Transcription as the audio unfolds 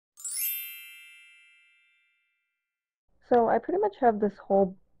So I pretty much have this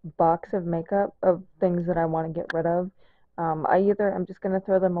whole box of makeup of things that I want to get rid of. I'm just going to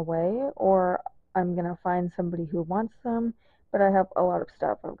throw them away or I'm going to find somebody who wants them, but I have a lot of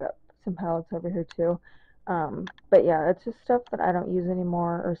stuff. I've got some palettes over here too. But yeah, it's just stuff that I don't use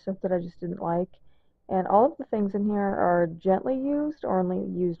anymore or stuff that I just didn't like. And all of the things in here are gently used or only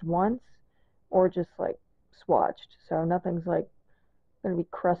used once or just like swatched. So nothing's like going to be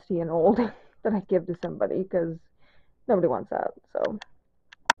crusty and old that I give to somebody because nobody wants that. So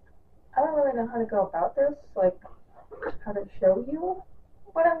I don't really know how to go about this, like how to show you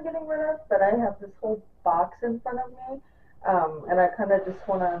what I'm getting rid of, but I have this whole box in front of me, and I kind of just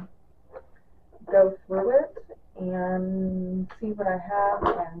want to go through it and see what I have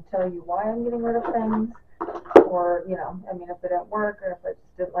and tell you why I'm getting rid of things, or, you know, I mean, if they don't work or if I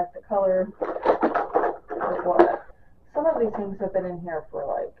just didn't like the color or what. Some of these things have been in here for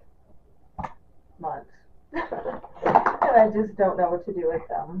like months, and I just don't know what to do with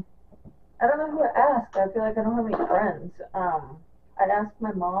them. I don't know who to ask. I feel like I don't have any friends. I'd ask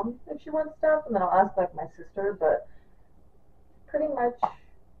my mom if she wants stuff, and then I'll ask like my sister, but pretty much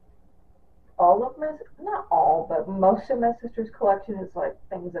all of my, not all, but most of my sister's collection is like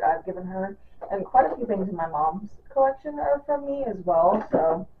things that I've given her, and quite a few things in my mom's collection are from me as well,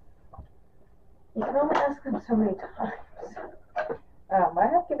 so you can only ask them so many times. I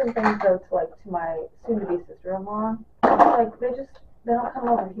have given things though to my soon-to-be sister-in-law. Like they don't come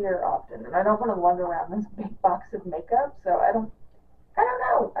over here often, and I don't want to lug around this big box of makeup, so I don't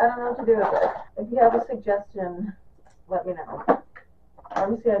know. I don't know what to do with it. If you have a suggestion, let me know.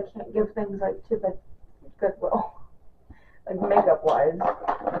 Obviously, I can't give things like to the Goodwill, like makeup wise.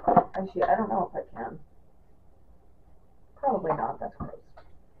 Actually, I don't know if I can. Probably not. That's gross.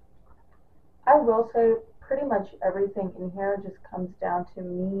 I will say pretty much everything in here just comes down to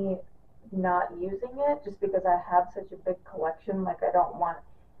me not using it just because I have such a big collection. Like I don't want,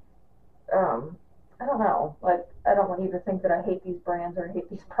 I don't know, like I don't want you to think that I hate these brands or hate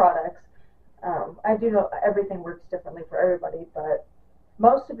these products. I do know everything works differently for everybody, but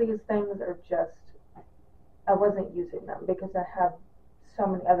most of these things are just, I wasn't using them because I have so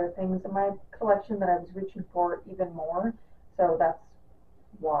many other things in my collection that I was reaching for even more. So that's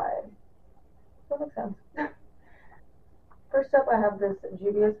why. Does that make sense? First up, I have this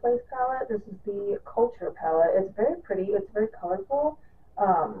Juvia's Place palette. This is the Culture palette. It's very pretty. It's very colorful.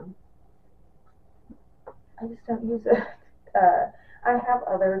 I just don't use it. I have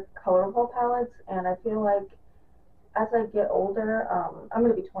other colorful palettes, and I feel like as I get older, I'm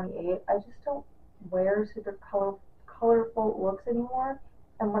going to be 28. I just don't wear super colorful looks anymore.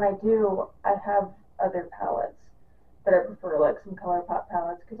 And when I do, I have other palettes that I prefer, like some ColourPop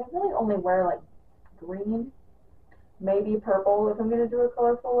palettes, because I really only wear like green, maybe purple if I'm going to do a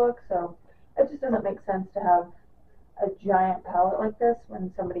colorful look. So it just doesn't make sense to have a giant palette like this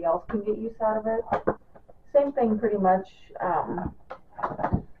when somebody else can get use out of it. Same thing pretty much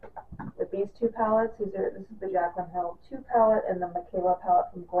with these two palettes. This is the Jaclyn Hill 2 palette and the Michaela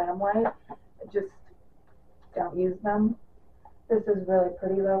palette from Glamlight. I just don't use them. This is really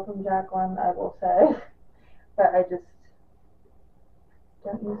pretty though from Jaclyn, I will say, but I just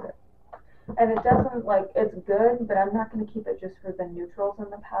don't use it. And it doesn't, like, it's good, but I'm not going to keep it just for the neutrals in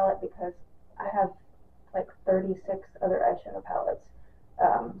the palette because I have like 36 other eyeshadow palettes.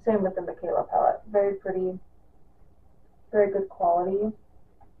 Same with the Michaela palette. Very pretty, very good quality.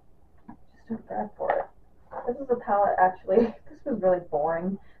 Just don't grab for it. This is a palette, actually, this was really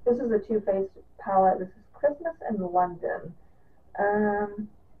boring. This is a Too Faced palette. This is Christmas in London. I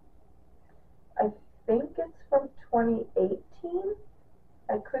think it's from 2018.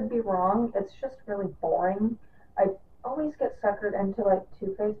 I could be wrong. It's just really boring. I always get suckered into like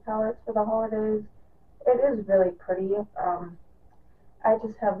Too Faced palettes for the holidays. It is really pretty. I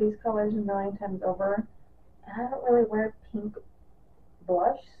just have these colors a million times over, and I don't really wear pink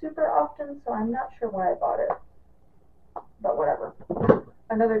blush super often, so I'm not sure why I bought it. But whatever.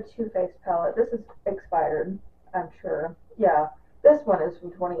 Another Too Faced palette. This is expired, I'm sure. Yeah, this one is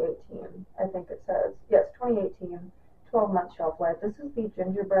from 2018. I think it says. Yes, 2018. 12-month shelf life. This is the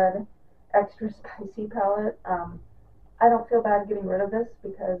Gingerbread Extra Spicy palette. I don't feel bad getting rid of this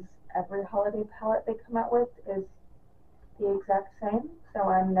because every holiday palette they come out with is the exact same, so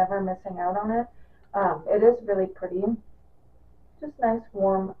I'm never missing out on it. It is really pretty. Just nice,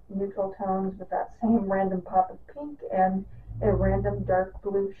 warm, neutral tones with that same random pop of pink and a random dark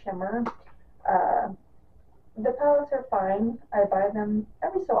blue shimmer. The palettes are fine. I buy them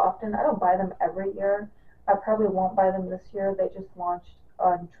every so often. I don't buy them every year. I probably won't buy them this year. They just launched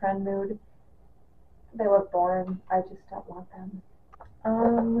on Trend Mood. They look boring. I just don't want them.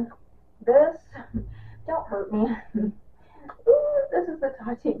 This, don't hurt me.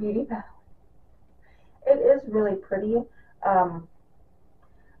 Tati Beauty palette. It is really pretty. Um,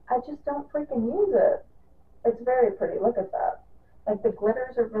 I just don't freaking use it. It's very pretty. Look at that. Like the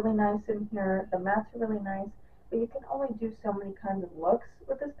glitters are really nice in here. The mattes are really nice. But you can only do so many kinds of looks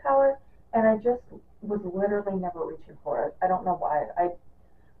with this palette. And I just was literally never reaching for it. I don't know why.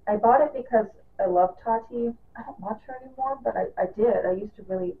 I bought it because I love Tati. I don't watch her anymore, but I did. I used to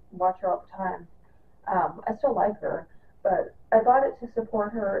really watch her all the time. I still like her, but I bought it to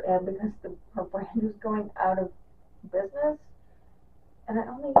support her and because her brand was going out of business, and I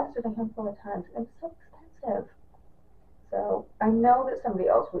only used it a handful of times. It was so expensive. So I know that somebody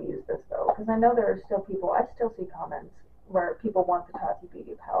else will use this though, because I know there are still people, I still see comments where people want the Tati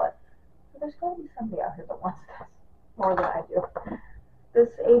Beauty palette. So there's got to be somebody out here that wants this more than I do. This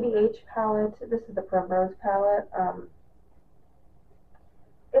ABH palette, this is the Primrose palette.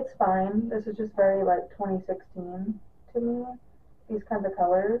 It's fine. This is just very like 2016 to me. These kinds of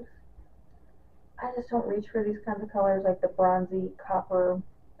colors. I just don't reach for these kinds of colors like the bronzy, copper,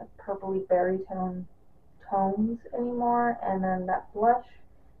 purpley berry tones anymore. And then that blush,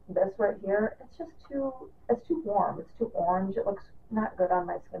 this right here, it's too warm. It's too orange. It looks not good on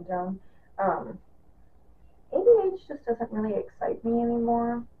my skin tone. ABH just doesn't really excite me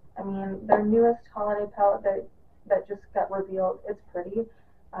anymore. I mean, their newest holiday palette that just got revealed, it's pretty.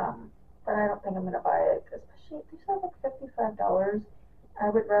 But I don't think I'm going to buy it, especially these are like $55. I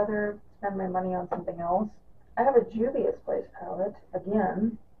would rather spend my money on something else. I have a Juvia's Place palette,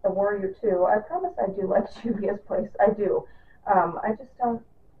 again, the Warrior 2. I promise I do like Juvia's Place, I do. I just don't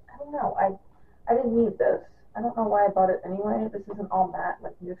know, I didn't need this. I don't know why I bought it anyway. This is an all matte,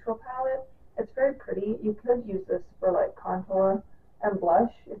 like neutral palette. It's very pretty. You could use this for like contour and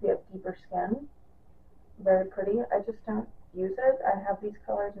blush if you have deeper skin. Very pretty. I just don't use it. I have these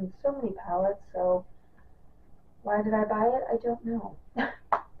colors in so many palettes, so why did I buy it? I don't know.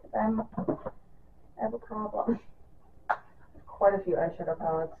 I have a problem. Quite a few eyeshadow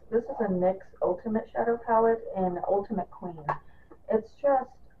palettes. This is a NYX Ultimate Shadow Palette in Ultimate Queen. It's just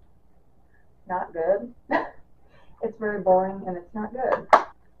not good. It's very boring and it's not good.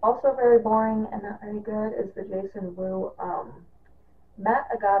 Also very boring and not very good is the Jason Wu Matte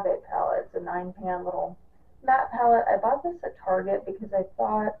Agave palette. It's a 9-pan little matte palette. I bought this at Target because I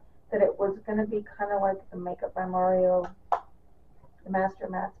thought that it was going to be kind of like the Makeup by Mario, the Master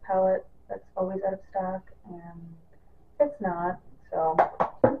Mattes palette that's always out of stock, and it's not, so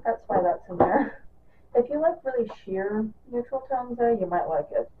that's why that's in there. If you like really sheer neutral tones though, you might like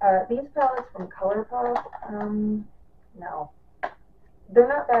it. These palettes from ColourPop, no. They're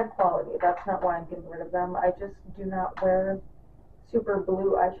not bad quality. That's not why I'm getting rid of them. I just do not wear super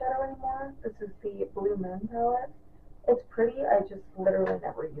blue eyeshadow anymore. This is the Blue Moon palette. It's pretty. I just literally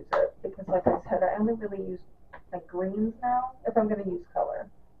never use it because, like I said, I only really use like greens now if I'm going to use color.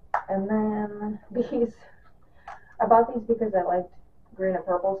 And then these, I bought these because I liked green and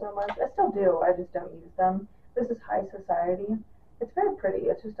purple so much. I still do. I just don't use them. This is High Society. It's very pretty.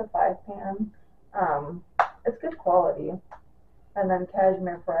 It's just a 5-pan. It's good quality. And then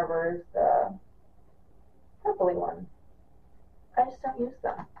Cashmere Forever is the purpley one. I just don't use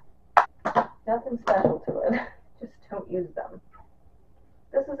them. Nothing special to it. Just don't use them.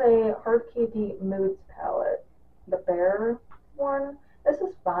 This is a Hard Candy Moods palette. The Bear one. This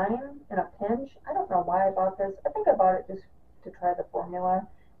is fine in a pinch. I don't know why I bought this. I think I bought it just to try the formula.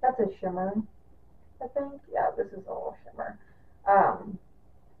 That's a shimmer, I think. Yeah, this is a little shimmer.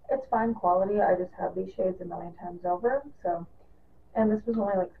 It's fine quality. I just have these shades a million times over. So, and this was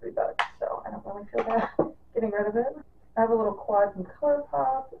only like $3, so I don't really feel bad getting rid of it. I have a little quad from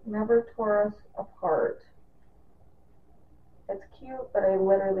ColourPop, Never Tore Us Apart. It's cute, but I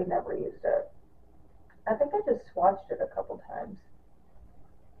literally never used it. I think I just swatched it a couple times.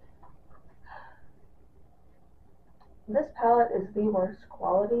 This palette is the worst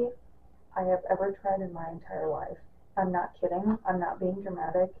quality I have ever tried in my entire life. I'm not kidding. I'm not being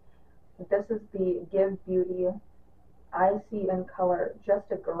dramatic. This is the Give Beauty I See in Color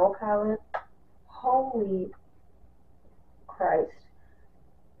Just a Girl palette. Holy Christ.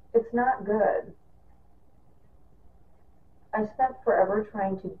 It's not good. I spent forever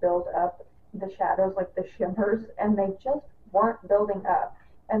trying to build up the shadows, like the shimmers, and they just weren't building up.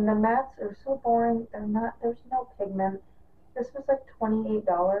 And the mattes are so boring. They're not, there's no pigment. This was like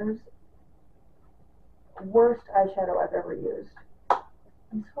 $28. Worst eyeshadow I've ever used.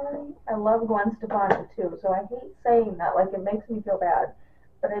 I'm sorry. I love Gwen Stefani too, so I hate saying that. Like, it makes me feel bad.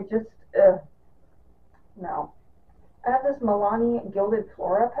 But I just, no. I have this Milani Gilded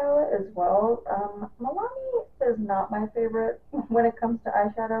Flora palette as well. Milani is not my favorite when it comes to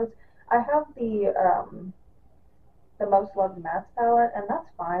eyeshadows. I have the the Most Loved Mattes palette, and that's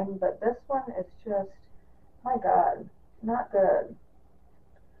fine, but this one is just, my god, not good.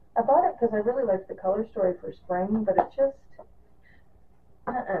 I bought it because I really liked the color story for spring, but it just,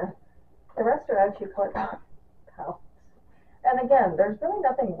 the rest are actually color palettes. And again, there's really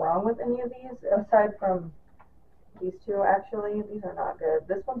nothing wrong with any of these, aside from these two, actually. These are not good.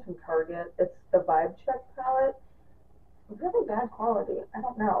 This one's from Target. It's the Vibe Check palette. Really bad quality. I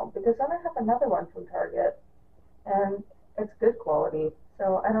don't know, because then I have another one from Target, and it's good quality.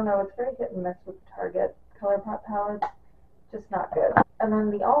 So I don't know, it's very hit and miss with the Target ColourPop palettes. Just not good. And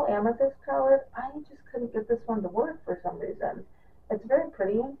then the All Amethyst palette, I just couldn't get this one to work for some reason. It's very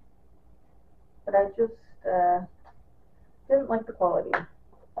pretty, but I just didn't like the quality.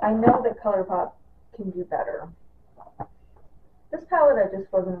 I know that ColourPop can do better. This palette I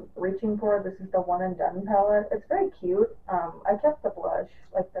just wasn't reaching for. This is the One and Done palette. It's very cute. I kept the blush,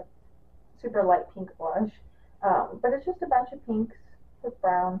 like the super light pink blush, but it's just a bunch of pinks with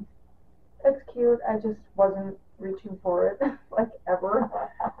brown. It's cute. I just wasn't reaching for it, like, ever.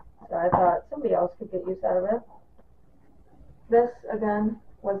 So I thought somebody else could get use out of it. This, again,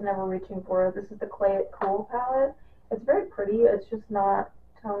 was never reaching for it. This is the Clay It Cool palette. It's very pretty. It's just not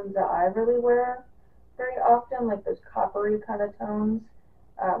tones that I really wear very often, like those coppery kind of tones,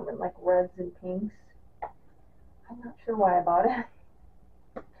 and like reds and pinks. I'm not sure why I bought it.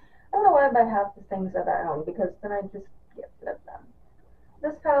 I don't know why I buy half the things that I own, because then I just get rid of them.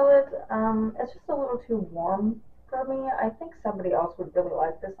 This palette, it's just a little too warm for me. I think somebody else would really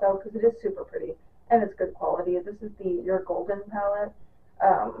like this though, because it is super pretty and it's good quality. This is the Your Golden palette.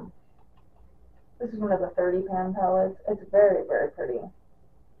 This is one of the 30 pan palettes. It's very, very pretty.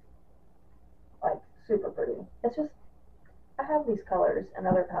 Like, super pretty. It's just, I have these colors in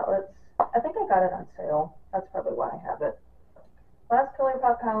other palettes. I think I got it on sale. That's probably why I have it. Last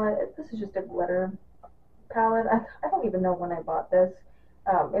ColourPop palette, this is just a glitter palette. I don't even know when I bought this.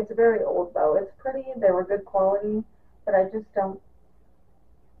 It's very old though. It's pretty. They were good quality, but I don't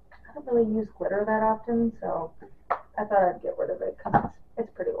really use glitter that often, so I thought I'd get rid of it because it's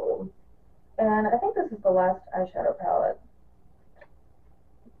pretty old. And I think this is the last eyeshadow palette,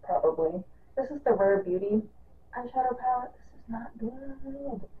 probably. This is the Rare Beauty eyeshadow palette. This is not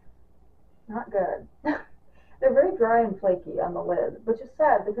good. Not good. They're very dry and flaky on the lid, which is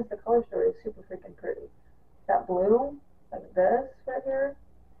sad because the color story is super freaking pretty. That blue, like this right here,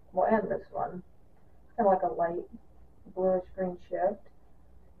 well, and this one, kind of like a light bluish green shift.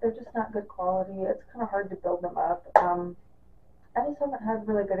 They're just not good quality. It's kind of hard to build them up. I just haven't had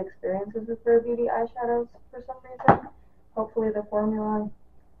really good experiences with Rare Beauty eyeshadows for some reason. Hopefully the formula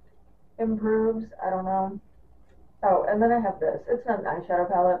improves. I don't know. Oh, and then I have this. It's not an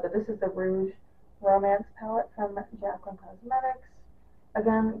eyeshadow palette, but this is the Rouge Romance palette from Jaclyn Cosmetics.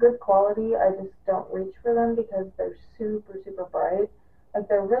 Again, good quality. I just don't reach for them because they're super, super bright. Like,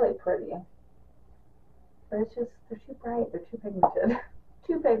 they're really pretty. But it's just, they're too bright. They're too pigmented.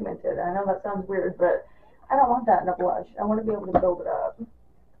 Too pigmented. I know that sounds weird, but I don't want that in a blush. I want to be able to build it up.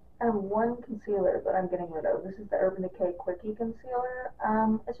 I have one concealer that I'm getting rid of. This is the Urban Decay Quickie Concealer.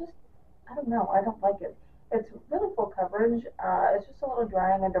 It's just, I don't know. I don't like it. It's really full coverage. It's just a little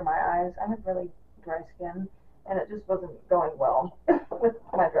drying under my eyes. I have really dry skin, and it just wasn't going well with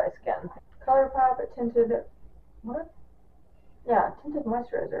my dry skin. ColourPop Tinted, what? Yeah, Tinted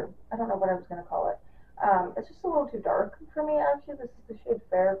Moisturizer. I don't know what I was going to call it. It's just a little too dark for me, actually. This is the shade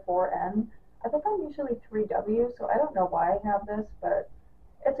Fair 4N. I think I'm usually 3W, so I don't know why I have this, but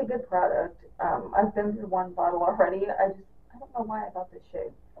it's a good product. I've been through one bottle already. I don't know why I got this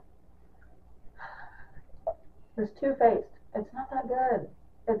shade. This Too Faced. It's not that good.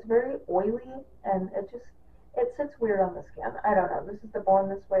 It's very oily, and it sits weird on the skin. I don't know. This is the Born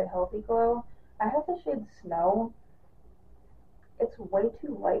This Way Healthy Glow. I have the shade Snow. It's way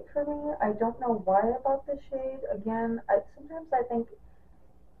too light for me. I don't know why about this shade. Again, sometimes I think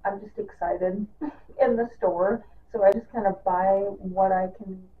I'm just excited in the store, so I just kind of buy what I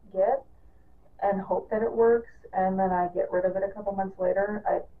can get and hope that it works, and then I get rid of it a couple months later.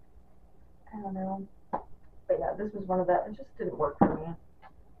 I don't know. But yeah, this was one of that. It just didn't work for me.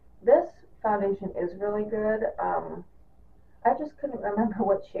 This foundation is really good. I just couldn't remember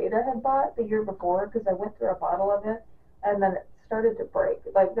what shade I had bought the year before because I went through a bottle of it, and then it started to break.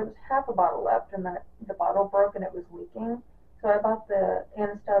 Like, there was half a bottle left, and then the bottle broke and it was leaking. So I bought the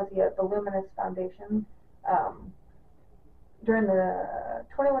Anastasia Voluminous Foundation during the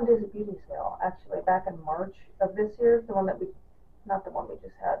 21 Days of Beauty sale, actually, back in March of this year. The one that not the one we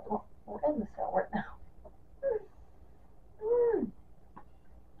just had. We're in the sale right now.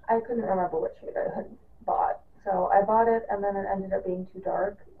 I couldn't remember what shade I had bought. So I bought it, and then it ended up being too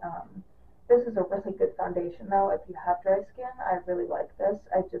dark. This is a really good foundation. foundation though. If you have dry skin, I really like this.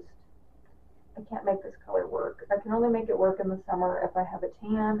 I can't make this color work. I can only make it work in the summer if I have a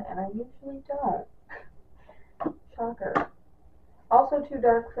tan, and I usually don't. Shocker. Also too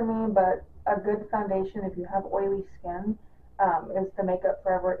dark for me, but a good foundation if you have oily skin is the Makeup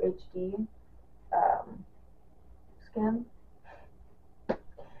Forever HD skin. I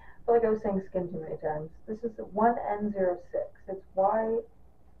feel like I was saying skin too many times. This is 1N06. It's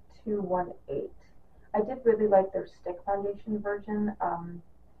Y218. I did really like their stick foundation version. I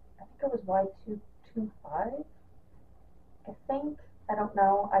think it was Y225. I think. I don't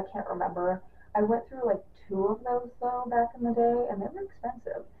know. I can't remember. I went through like 2 of those though back in the day, and they were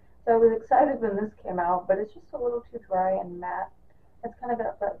expensive. So I was excited when this came out, but it's just a little too dry and matte. It's kind of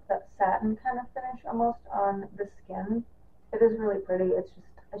got that satin kind of finish almost on the skin. It is really pretty. It's just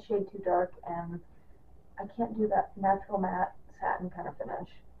a shade too dark, and I can't do that natural matte satin kind of finish.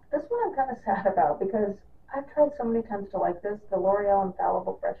 This one I'm kind of sad about because I've tried so many times to like this, the L'Oreal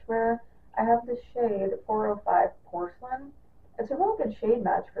Infallible Fresh Wear. I have this shade 405 Porcelain. It's a really good shade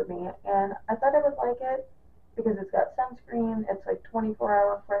match for me, and I thought I would like it because it's got sunscreen, it's like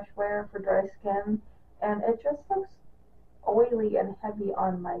 24-hour fresh wear for dry skin, and it just looks oily and heavy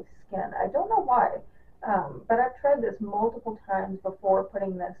on my skin. I don't know why, but I've tried this multiple times before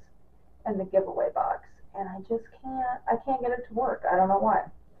putting this in the giveaway box, and I can't get it to work. I don't know why.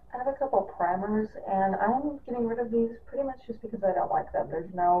 I have a couple primers, and I'm getting rid of these pretty much just because I don't like them.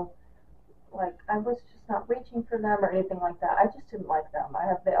 There's no, like, I was just not reaching for them or anything like that. I just didn't like them. I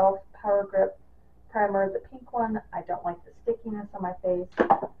have the e.l.f. Power Grip primer, the pink one. I don't like the stickiness on my face.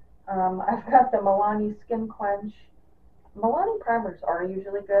 I've got the Milani Skin Quench. Milani primers are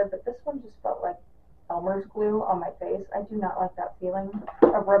usually good, but this one just felt like Elmer's glue on my face. I do not like that feeling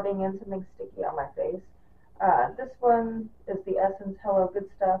of rubbing in something sticky on my face. This one is the Essence Hello Good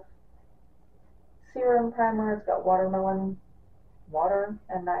Stuff Serum Primer. It's got watermelon water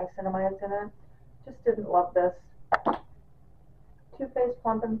and niacinamides in it. Just didn't love this. Too Faced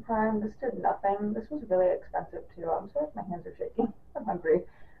Plump and Prime. This did nothing. This was really expensive too. I'm sorry if my hands are shaking. I'm hungry.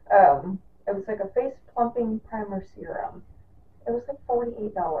 It was like a face plumping primer serum. It was like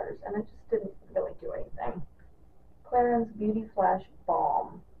 $48, and it just didn't really do anything. Clarins Beauty Flash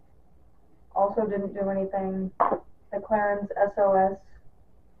Balm. Also didn't do anything. The Clarins SOS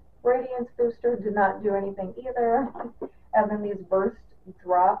Radiance Booster did not do anything either. And then these Burst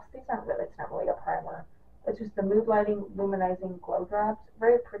Drops. It's not really a primer. It's just the Mood Lighting Luminizing Glow Drops.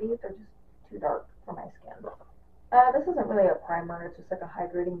 Very pretty. They're just too dark for my skin. This isn't really a primer. It's just like a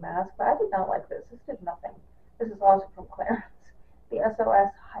hydrating mask. But I did not like this. This did nothing. This is also from Clarins. The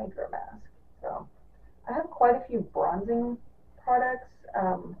SOS Hydra Mask. So I have quite a few bronzing products.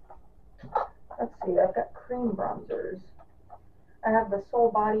 Let's see. I've got cream bronzers. I have the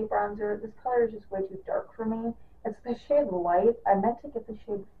Soul Body bronzer. This color is just way too dark for me. It's the shade Light. I meant to get the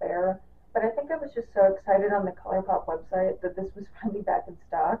shade Fair, but I think I was just so excited on the ColourPop website that this was finally back in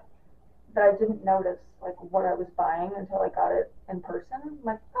stock that I didn't notice like what I was buying until I got it in person. I'm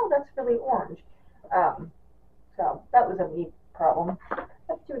like, oh, that's really orange. So that was a me problem. I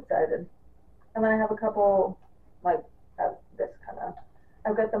was too excited. And then I have a couple like this kind of.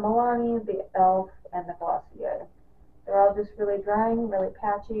 I've got the Milani, the e.l.f., and the Glossier. They're all just really drying, really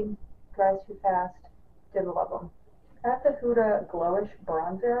patchy, dries too fast. Didn't love them. I have the Huda Glowish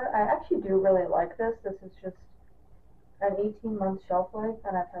Bronzer. I actually do really like this. This is just an 18-month shelf life,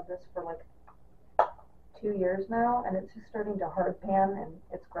 and I've had this for like 2 years now, and it's just starting to hard pan, and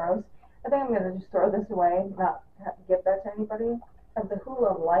it's gross. I think I'm going to just throw this away, not have to give that to anybody. I have the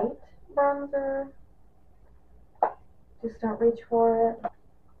Hoola Light Bronzer. Just don't reach for it.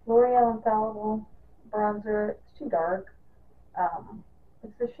 L'Oreal Infallible Bronzer. It's too dark.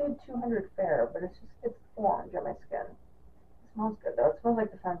 It's the shade 200 Fair, but it's orange on my skin. It smells good though. It smells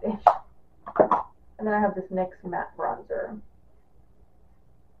like the foundation. And then I have this NYX Matte Bronzer.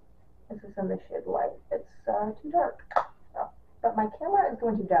 This is in the shade Light. It's too dark. So, but my camera is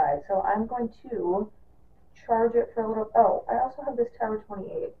going to die, so I'm going to charge it for a little. Oh, I also have this Tower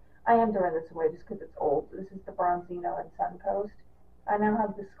 28. I am throwing this away just because it's old. This is the Bronzino and Suncoast. I now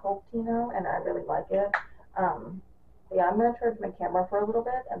have the Sculptino, and I really like it. Yeah, I'm going to charge my camera for a little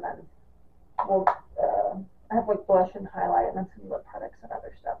bit, and then we'll, I have like blush and highlight, and then some lip products and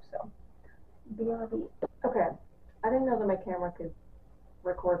other stuff, so BRB. Okay, I didn't know that my camera could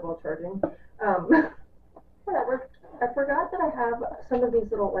record while charging. Whatever. I forgot that I have some of these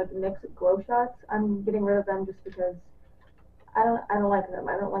little like NYX glow shots. I'm getting rid of them just because I don't like them.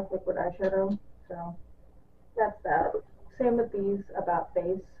 I don't like liquid eyeshadow, so that's that. Same with these About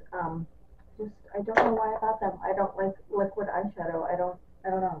Face. I don't know why I bought them. I don't like liquid eyeshadow. I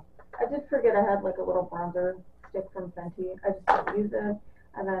don't know. I did forget I had like a little bronzer stick from Fenty. I just didn't use it.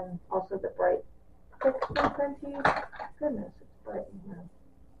 And then also the bright stick from Fenty. Goodness, it's bright in here.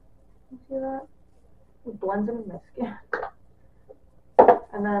 You see that? It blends in with my skin.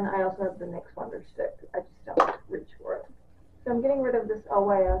 And then I also have the NYX Wonder Stick. I just don't reach for it. So I'm getting rid of this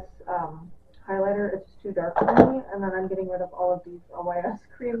LYS highlighter. It's too dark for me. And then I'm getting rid of all of these LYS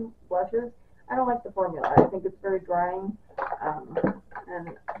cream blushes. I don't like the formula. I think it's very drying.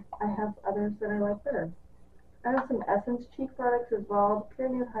 And I have others that I like better. I have some Essence cheek products as well. The Pure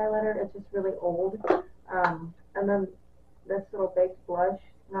Nude highlighter is just really old. And then this little baked blush,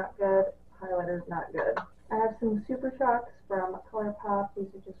 not good. Highlighter, not good. I have some Super Shocks from ColourPop. These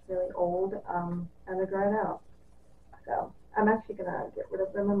are just really old, and they're dried out. So I'm actually gonna get rid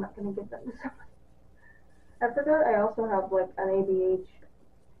of them. I'm not gonna give them to somebody. I forgot I also have like an ABH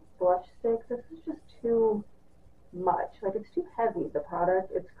blush stick. This is just too much. Like, it's too heavy, the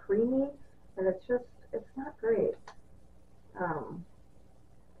product. It's creamy, and it's not great. And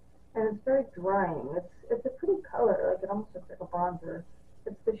it's very drying. It's a pretty color. Like, it almost looks like a bronzer.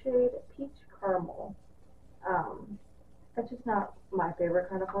 It's the shade Peach Caramel. It's just not my favorite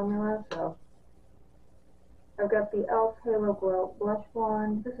kind of formula, so I've got the e.l.f. Halo Glow Blush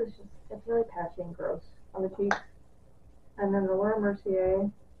Wand. This is just, it's really patchy and gross on the cheeks. And then the Laura Mercier,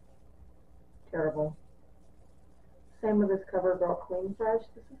 terrible. Same with this CoverGirl Clean Fresh.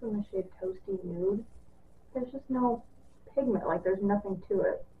 This is in the shade Toasty Nude. There's just no pigment, like there's nothing to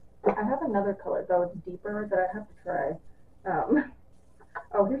it. I have another color though, it's deeper, that I have to try.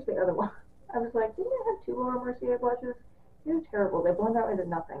 Oh, here's the other one. I was like, didn't I have two Laura Mercier blushes? These are terrible. They blend out into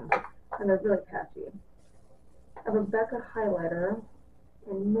nothing, and they're really patchy. I have a Becca highlighter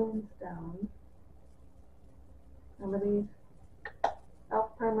in Moonstone. Remember these?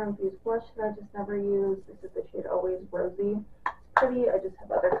 e.l.f. Primer Infused Blush that I just never use. This is the shade Always Rosy. It's pretty. I just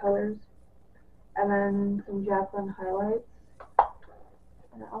have other colors. And then some Jaclyn highlights.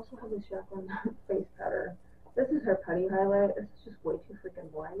 And I also have this Jaclyn face powder. This is her putty highlight. It's just way too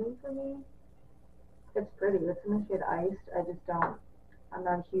freaking blinding for me. It's pretty. It's in the shade Iced. I just don't. I'm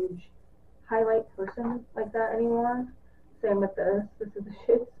not a huge highlight person like that anymore. Same with this. This is the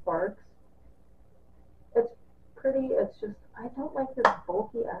shade Sparks. It's pretty. It's just, I don't like this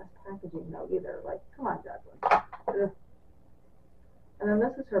bulky ass packaging though either. Like, come on, Jaclyn. And then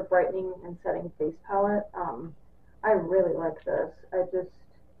this is her brightening and setting face palette. I really like this. I just,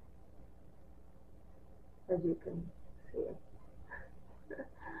 as you can see,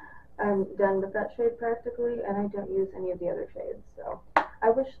 I'm done with that shade practically, and I don't use any of the other shades. So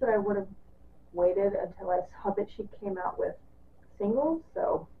I wish that I would have waited until I saw that she came out with singles.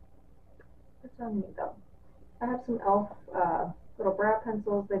 So that's on me though. I have some e.l.f. Little brow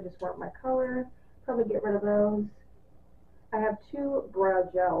pencils. They just weren't my color. Probably get rid of those. I have two brow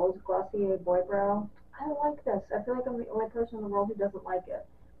gels, Glossier Boy Brow. I like this. I feel like I'm the only person in the world who doesn't like it,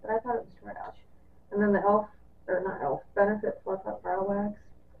 but I thought it was trash. And then the e.l.f., or not e.l.f., Benefit Fluff Up Brow Wax.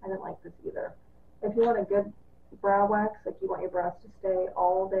 I didn't like this either. If you want a good brow wax, like you want your brows to stay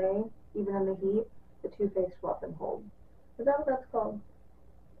all day, even in the heat, the Too Faced Fluff and Hold. Is that what that's called?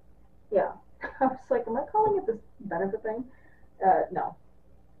 Yeah. I was like, am I calling it this Benefit thing? No.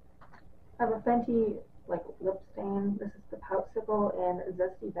 I have a Fenty like lip stain. This is the Popsicle and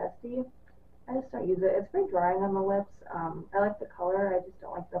Zesty Bestie. I just don't use it. It's very drying on the lips. I like the color. I just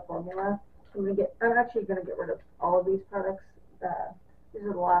don't like the formula. I'm actually gonna get rid of all of these products. These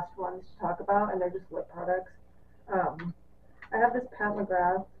are the last ones to talk about, and they're just lip products. I have this Pat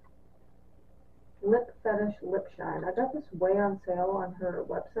McGrath Lip Fetish Lip Shine. I got this way on sale on her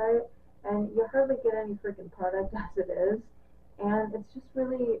website, and you hardly get any freaking product as it is, and it's just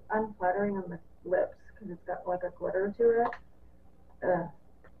really unflattering on the lips because it's got like a glitter to it.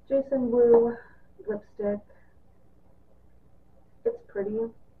 Jason Blue lipstick. It's pretty.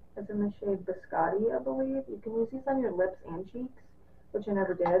 It's in the shade Biscotti, I believe. You can use these on your lips and cheeks, which I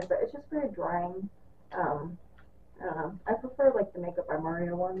never did, but it's just very drying. I don't know. I prefer like the Makeup by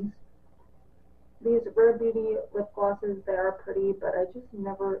Mario ones. These Rare Beauty lip glosses, they are pretty, but I just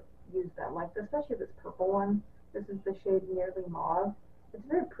never use them. Like, especially this purple one. This is the shade Nearly Mauve. It's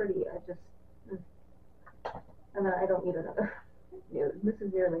very pretty. And then I don't need another. This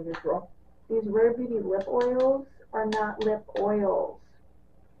is nearly neutral. These Rare Beauty lip oils are not lip oils.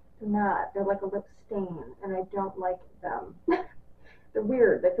 They're not. They're like a lip stain, and I don't like them. They're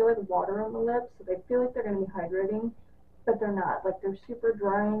weird. They feel like water on the lips, so they feel like they're going to be hydrating, but they're not. Like, they're super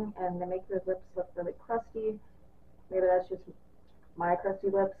drying, and they make your lips look really crusty. Maybe that's just my crusty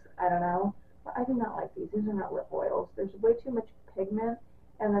lips. I don't know. But I do not like these. These are not lip oils. There's way too much pigment,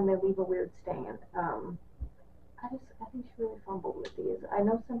 and then they leave a weird stain. I think she really fumbled with these. I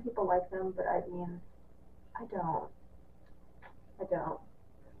know some people like them, but I mean, I don't. I don't.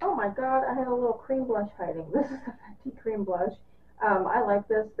 Oh my god, I had a little cream blush hiding. This is the Fenty cream blush. I like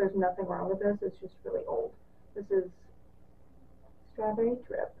this. There's nothing wrong with this. It's just really old. This is Strawberry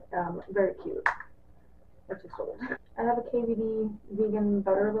Drip. Very cute. It's just old. I have a KVD vegan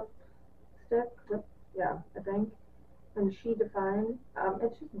butter lipstick. Yeah, I think. And She Defined.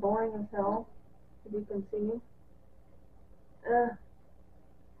 It's just boring as hell, as you can see.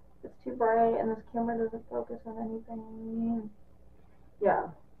 It's too bright, and this camera doesn't focus on anything. Yeah,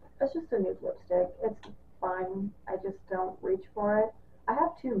 it's just a nude lipstick. It's fine. I just don't reach for it. I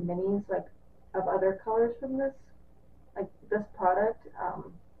have two minis, like, of other colors from this, like, this product. I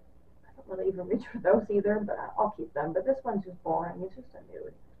don't really even reach for those either, but I'll keep them. But this one's just boring. It's just a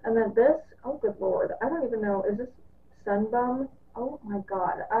nude. And then this, oh good lord, I don't even know, is this Sunbum? Oh my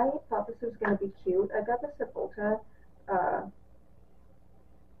god, I thought this was going to be cute. I got this at Ulta.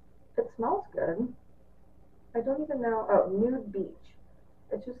 It smells good. I don't even know, oh, Nude Beach.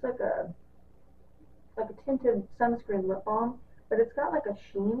 It's just like a tinted sunscreen lip balm, but it's got like a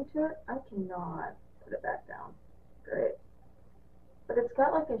sheen to it. I cannot put it back down. Great. But it's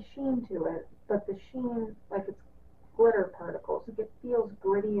got like a sheen to it, but the sheen, like it's glitter particles. Like it feels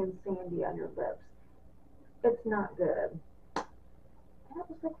gritty and sandy on your lips. It's not good. And it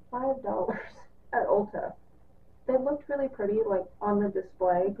was like $5 at Ulta. They looked really pretty, like on the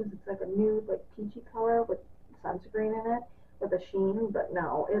display, because it's like a nude, like peachy color with sunscreen in it, with a sheen. But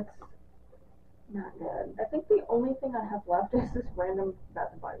no, it's not good. I think the only thing I have left is this random Bath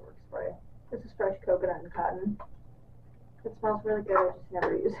and Body Works spray. This is fresh coconut and cotton. It smells really good. I just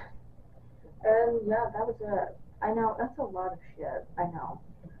never use it. And yeah, that was it. I know that's a lot of shit. I know,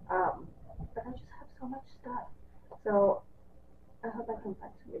 but I just have so much stuff. So I hope I can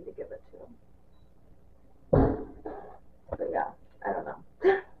find somebody to give it to. But yeah, I don't know.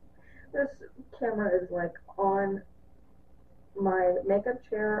 This camera is like on my makeup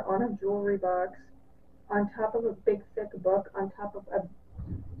chair, on a jewelry box, on top of a big thick book, on top of a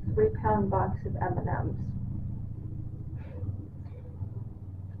 3-pound box of M&Ms.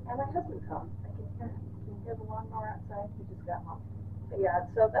 And my husband's home. I can hear the lawnmower outside. He just got home. But yeah,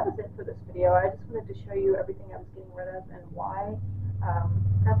 so that was it for this video. I just wanted to show you everything I was getting rid of and why.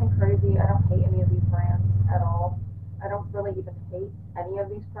 Nothing crazy. I don't hate any of these brands at all. I don't really even hate any of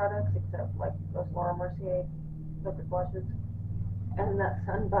these products except like those Laura Mercier liquid blushes and that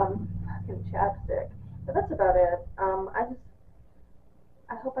Sunbum fucking chapstick. But that's about it.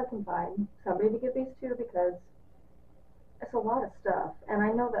 I hope I can find somebody to give these to because it's a lot of stuff, and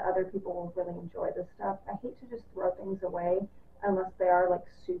I know that other people will really enjoy this stuff. I hate to just throw things away unless they are like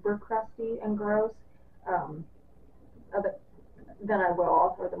super crusty and gross. Um, then I will.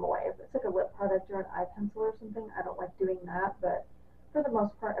 I'll throw them away. If it's like a lip product or an eye pencil or something, I don't like doing that. But for the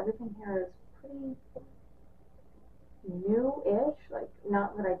most part, everything here is pretty new-ish. Like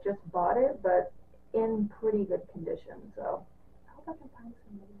not that I just bought it, but in pretty good condition. So I hope I can find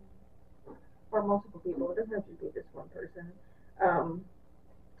somebody or multiple people. It doesn't have to be just one person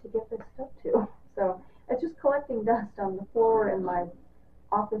to give this stuff to. So it's just collecting dust on the floor in my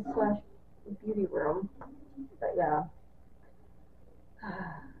office slash beauty room. But yeah.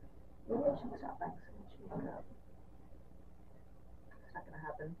 Maybe I should stop buying so much makeup. It's not gonna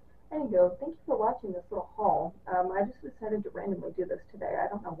happen. Anywho, thank you for watching this little haul. I just decided to randomly do this today. I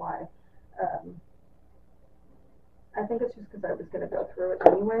don't know why. I think it's just because I was going to go through it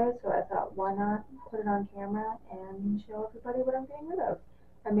anyway, so I thought, why not put it on camera and show everybody what I'm getting rid of,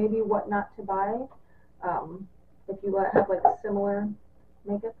 and maybe what not to buy, if you have like similar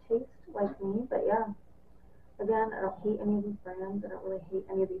makeup taste like me. But yeah, again, I don't hate any of these brands. I don't really hate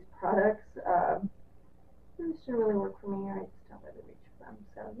any of these products. They just didn't really work for me, or I just don't really reach for them.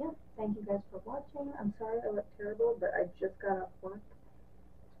 So yeah, thank you guys for watching. I'm sorry I look terrible, but I just got off work,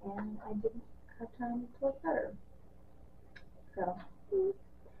 and I didn't have time to look better. So,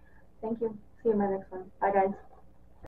 thank you. See you in my next one. Bye, guys.